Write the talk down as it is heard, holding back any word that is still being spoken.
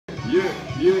Hi,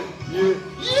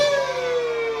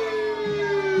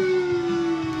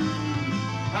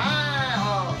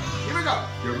 here we go.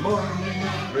 Good morning,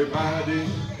 everybody.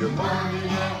 Good morning,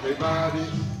 everybody.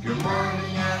 Good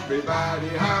morning, everybody.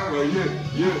 How are you?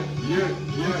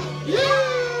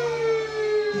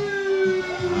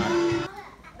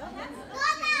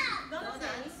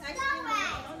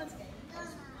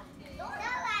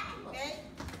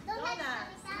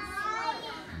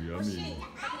 Yummy.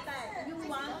 You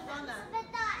want donut?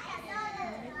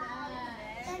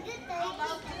 How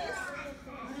about this?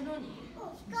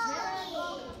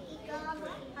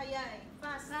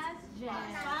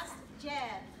 Fast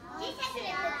jet.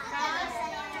 Fast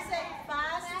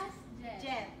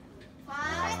jet.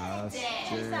 Fast jet.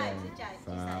 Fast jet.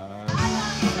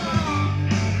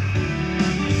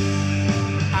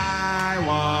 I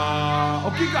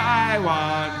want. Okay, I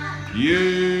want.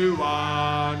 You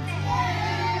want.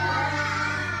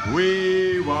 We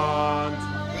want.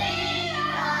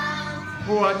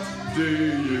 What do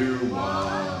you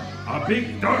want? A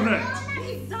big donut.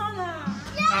 Big donut.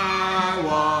 I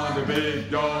want a big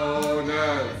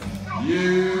donut.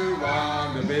 You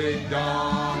want a big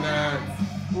donut.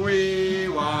 We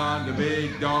want a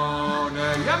big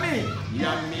donut. Yummy!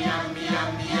 Yummy, yummy,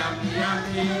 yummy, yummy,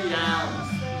 yummy, yum.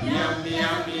 Yummy,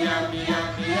 yummy, yummy,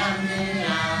 yummy, yummy,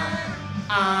 yum.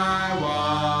 I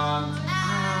want.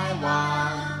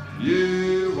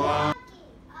 You want.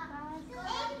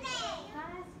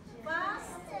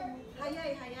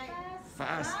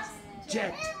 Fast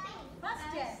jet. Fast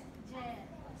jet.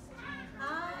 I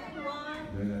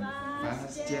want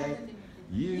Fast jet.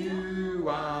 You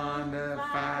want a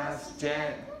fast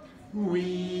jet.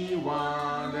 We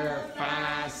want a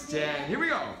fast jet. Here we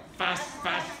go. Fast,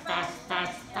 fast, fast,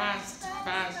 fast, fast,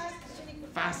 fast.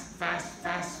 Fast, fast,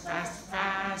 fast, fast,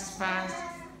 fast, fast.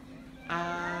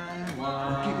 I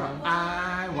want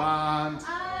a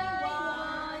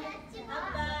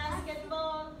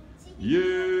basketball.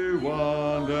 You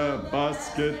want a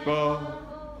basketball.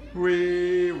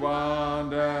 We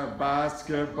want a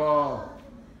basketball.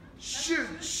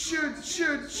 Shoot, shoot,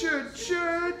 shoot, shoot,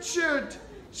 shoot, shoot.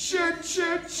 Shoot,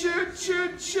 shoot, shoot,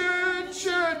 shoot, shoot,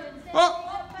 shoot. Oh,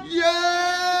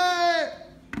 yeah!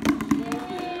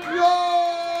 Yo!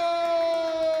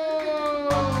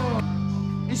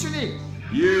 一緒に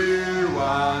You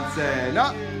want, say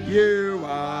no. You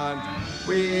want,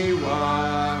 we want.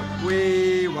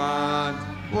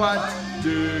 What do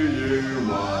you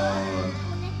want?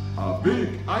 A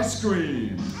big ice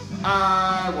cream.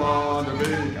 I want a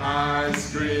big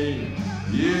ice cream.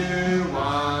 You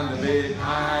want a big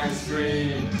ice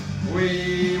cream.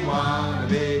 We want a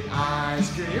big ice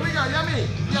cream. Here we go, yummy.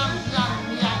 Yum, yum,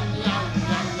 yum, yum,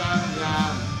 yum, yum,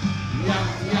 yum. Yum,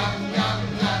 yum, yum,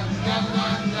 yum, yum,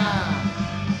 yum, yum.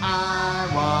 I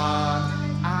want.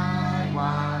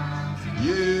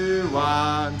 You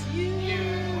want.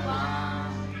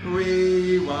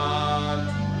 We want.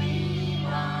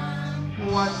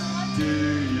 What do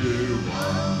you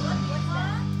want?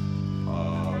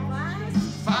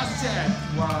 Fast jet.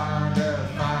 Want a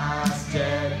fast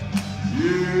jet.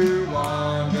 You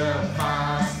want a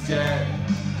fast jet.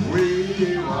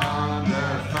 We want a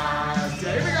fast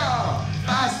jet. Here we go.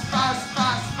 Fast, fast,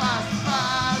 fast, fast,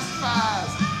 fast,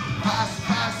 fast. Fast,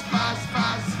 fast, fast,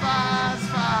 fast, fast,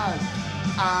 fast.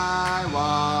 I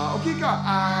want. Okay, go.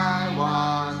 I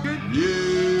want. Good.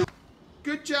 You.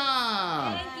 Good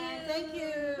job. Thank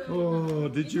you. Oh,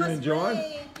 did you enjoy?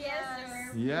 Yes,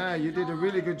 sir. Yeah, you did a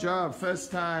really good job.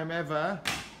 First time ever.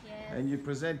 Yes. And you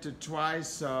presented twice,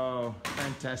 so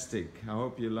fantastic. I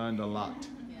hope you learned a lot.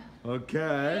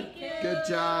 Okay. Good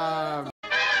job.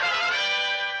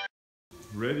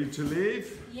 Ready to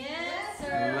leave? Yes,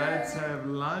 sir. Let's have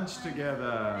lunch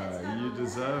together. You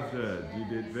deserved it. You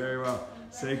did very well.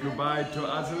 Say goodbye to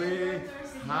Azalee.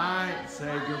 Hi.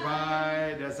 Say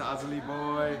goodbye. There's the Azalee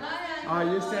boy. Oh,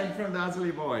 you stand in front of the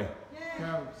Azalee boy.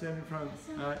 Come, stand in front.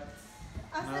 Hi.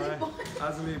 Azalee boy.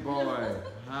 Azalee boy.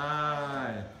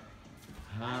 Hi.